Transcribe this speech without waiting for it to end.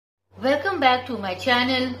Welcome back to my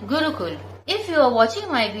channel GuruKul. If you are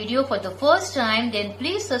watching my video for the first time, then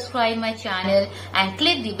please subscribe my channel and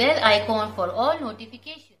click the bell icon for all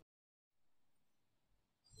notifications.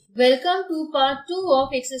 Welcome to part 2 of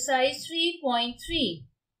exercise 3.3.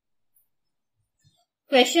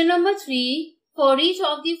 Question number 3. For each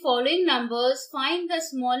of the following numbers, find the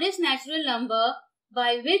smallest natural number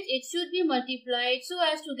by which it should be multiplied so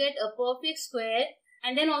as to get a perfect square,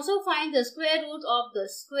 and then also find the square root of the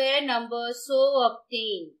square number so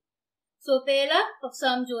obtained. So पहला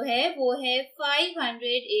सम जो है वो है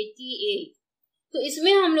 588. तो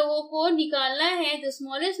इसमें हम लोगों को निकालना है द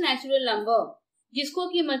स्मॉलेस्ट नेचुरल नंबर जिसको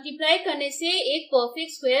कि मल्टीप्लाई करने से एक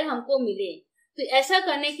परफेक्ट स्क्वायर हमको मिले. तो ऐसा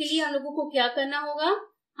करने के लिए हम लोगों को क्या करना होगा?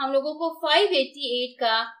 हम लोगों को 588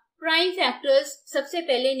 का प्राइम फैक्टर्स सबसे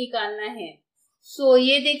पहले निकालना है. सो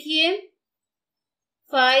ये देखिए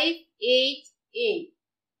 588.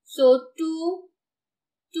 So 2,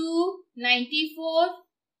 294,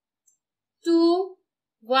 2,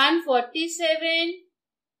 147,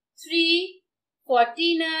 3,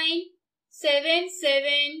 49, 7,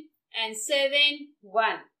 7 and 7,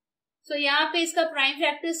 1. So यहाँ पे इसका प्राइम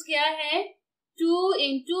फैक्टर्स क्या है? 2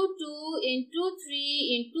 into 2 into 3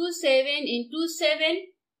 into 7 into 7.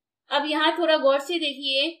 अब यहाँ थोड़ा गौर से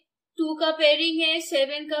देखिए, 2 का पेयरिंग है,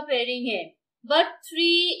 7 का पेयरिंग है, but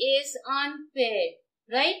 3 is unpaired,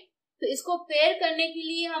 right? तो इसको पेयर करने के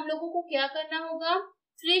लिए हम लोगों को क्या करना होगा?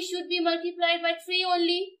 3 should be multiplied by 3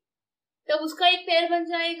 only. तब उसका एक पेयर बन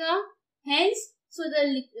जाएगा. Hence, so the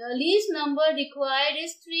least number required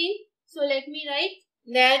is 3. So let me write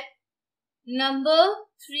that number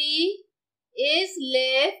 3 is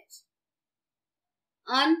left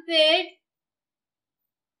unpaired.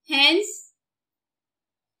 Hence,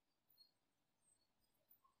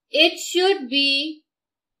 it should be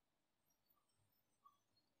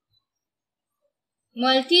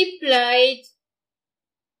multiplied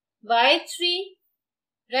by 3,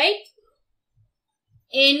 right?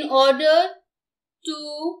 In order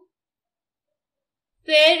to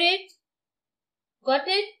pair it. Got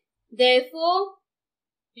it? Therefore,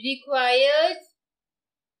 required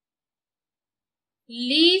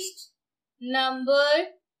least number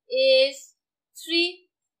is 3.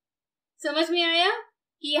 समझ में आया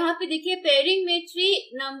कि यहाँ पे देखिए pairing में 3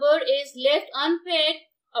 number is left unpaired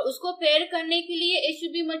और उसको पेयर करने के लिए it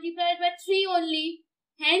should be multiplied by 3 only.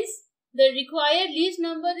 Hence, the required least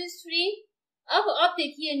number is 3. अब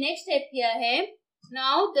देखिए नेक्स्ट स्टेप क्या है.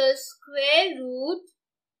 Now the square root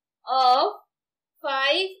of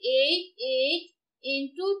 588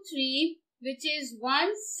 into 3, which is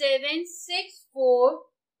 1764,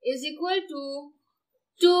 is equal to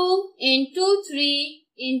 2 into 3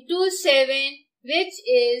 into 7, which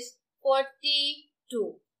is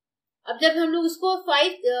 42. अब जब हम लोग उसको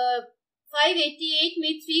 588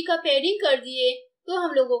 में 3 का पेयरिंग कर दिए तो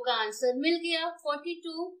हम लोगों का आंसर मिल गया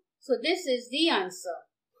 42. So this is the answer.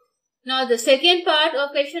 Now the second part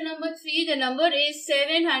of question number 3, the number is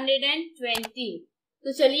 720.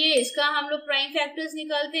 तो चलिए इसका हम लोग प्राइम फैक्टर्स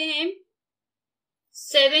निकालते हैं.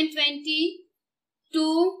 720,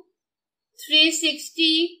 2,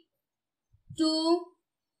 360, 2,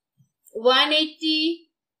 180,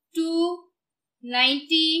 2,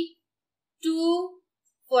 90, 2,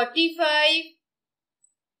 45,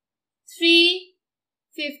 3,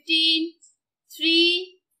 15,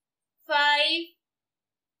 3, 5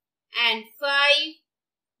 and 5,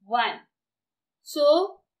 1. So,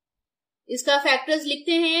 इसका फैक्टर्स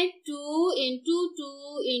लिखते हैं 2 into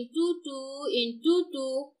 2 into 2 into 2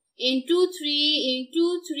 into 3 into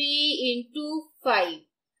 3 into 5.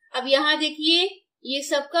 अब यहाँ देखिए ये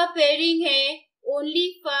सबका पेयरिंग है. Only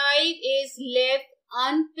 5 is left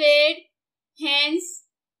unpaired. Hence,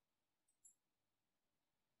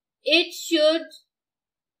 it should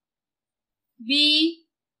be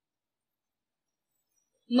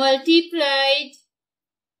multiplied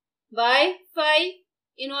by 5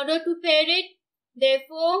 in order to pair it.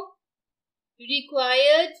 Therefore,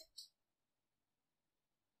 required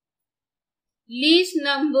least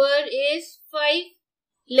number is 5.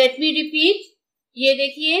 Let me repeat. ये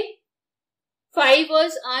देखिए 5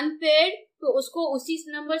 was unpaired, तो उसको उसी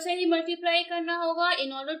नंबर से ही मल्टीप्लाई करना होगा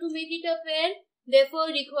in order to make it a pair. Therefore,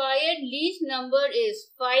 required least number is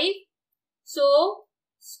 5. So,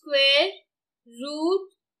 square root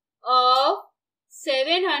of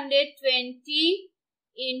 720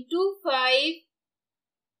 into 5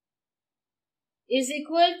 is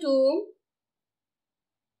equal to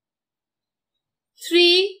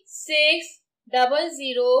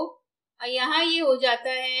 3600. यहाँ ये हो जाता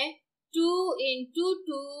है 2 into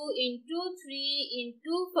 2 into 3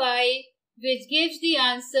 into 5, which gives the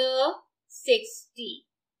answer 60.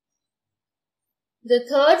 The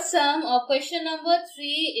third sum of question number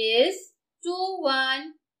 3 is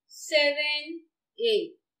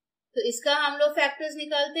 2178. तो इसका हम लोग factors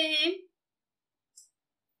निकालते हैं.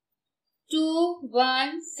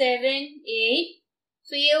 2178.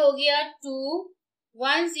 So ये हो गया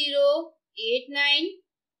 21089.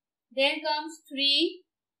 Then comes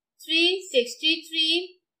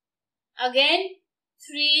 363. Again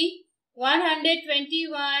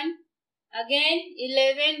 121. Again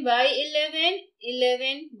 11 by 11,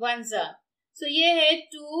 11 ones are. So ये है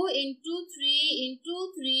 2 into 3 into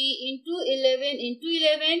 3 into 11 into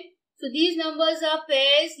 11. So these numbers are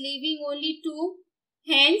pairs leaving only 2.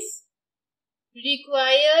 Hence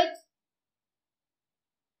required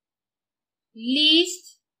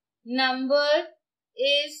least number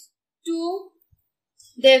is 2.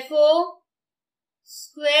 Therefore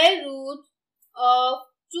square root of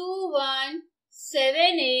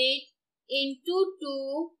 2178 into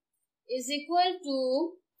 2 is equal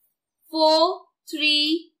to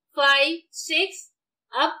 4356.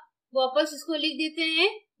 अब वापस इसको लिख देते हैं.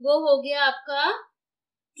 वो हो गया आपका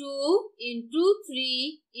 2 into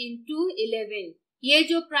 3 into 11. ये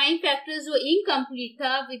जो प्राइम फैक्टर्स जो इनकम्प्लीट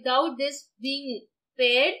था विदाउट दिस बीइंग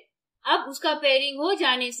पेयर्ड, अब उसका पेयरिंग हो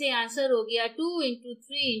जाने से आंसर हो गया 2 into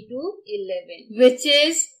 3 into 11 which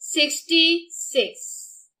is 66.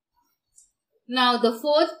 Now the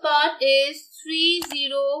fourth part is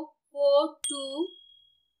 3042.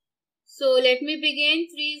 So let me begin.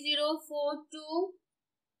 3042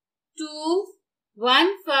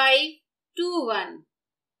 21521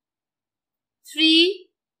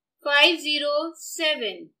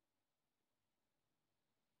 3507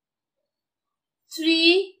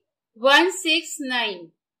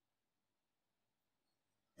 3169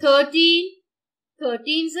 13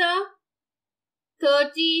 13s are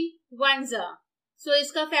 13 ones are. So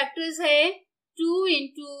इसका फैक्टर्स है 2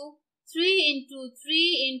 into 3 into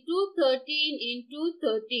 3 into 13 into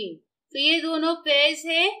 13. तो ये दोनों पेयर्स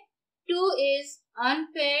है. 2 is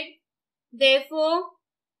unpaired. Therefore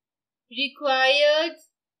required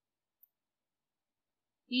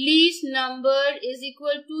least number is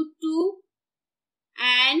equal to 2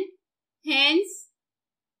 and hence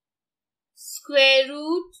square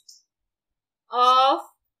root of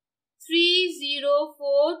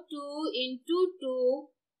 3042 into 2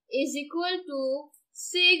 is equal to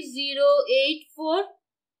 6084.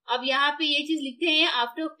 अब यहाँ पे ये चीज लिखते हैं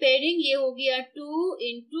आफ्टर पेयरिंग. ये हो गया 2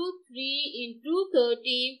 into 3 into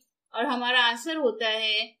 13 और हमारा आंसर होता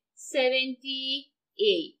है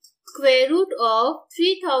 78. स्क्वायर रूट ऑफ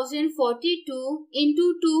 3042 into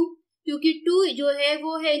 2, क्योंकि 2 जो है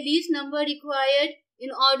वो है least number required in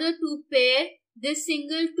order to pair this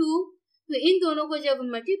single 2. तो इन दोनों को जब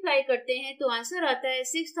मल्टीप्लाई करते हैं तो आंसर आता है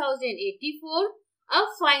 6084. अब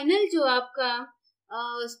फाइनल जो आपका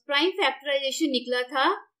प्राइम फैक्टराइजेशन निकला था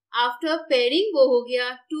आफ्टर पेयरिंग वो हो गया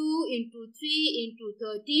 2 into 3 into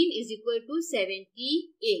 13 is equal to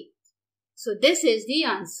 78. So this is the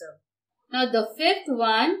answer. Now the fifth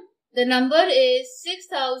one, the number is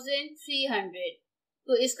 6300.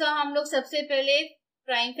 तो इसका हम लोग सबसे पहले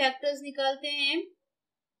प्राइम फैक्टर्स निकालते हैं.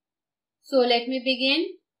 So let me begin.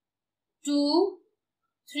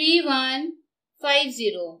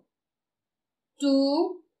 23150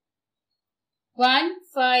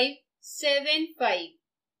 21575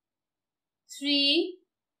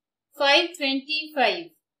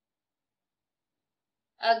 3525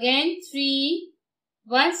 again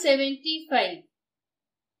 3175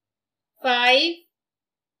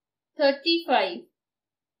 535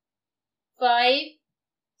 5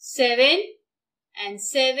 7 and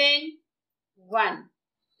 7 1.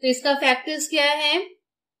 तो इसका फैक्टर्स क्या है?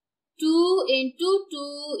 2 into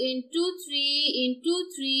 2 into 3 into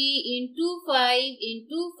 3 into 5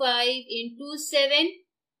 into 5 into 7.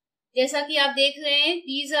 जैसा कि आप देख रहे हैं,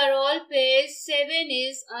 these are all pairs. 7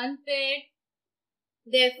 is unpaired.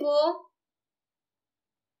 Therefore,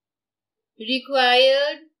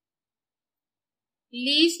 required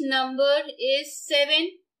least number is 7.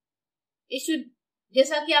 It should,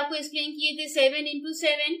 जैसा कि आपको एक्सप्लेन किए थे, 7 into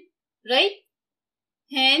 7, right?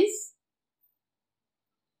 Hence,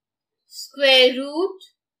 square root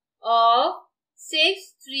of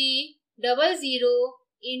 6300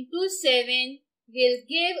 into 7 will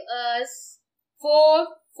give us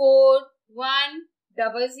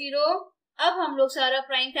 44100. अब हम लोग सारा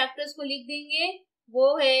प्राइम फैक्टर्स को लिख देंगे.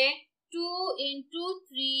 वो है 2 into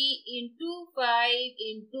 3 into 5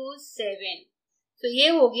 into 7. तो ये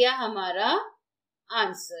हो गया हमारा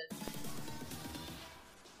answer.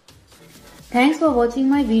 Thanks for watching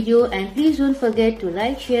my video and please don't forget to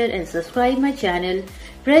like, share and subscribe my channel.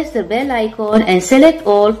 Press the bell icon and select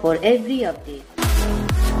all for every update.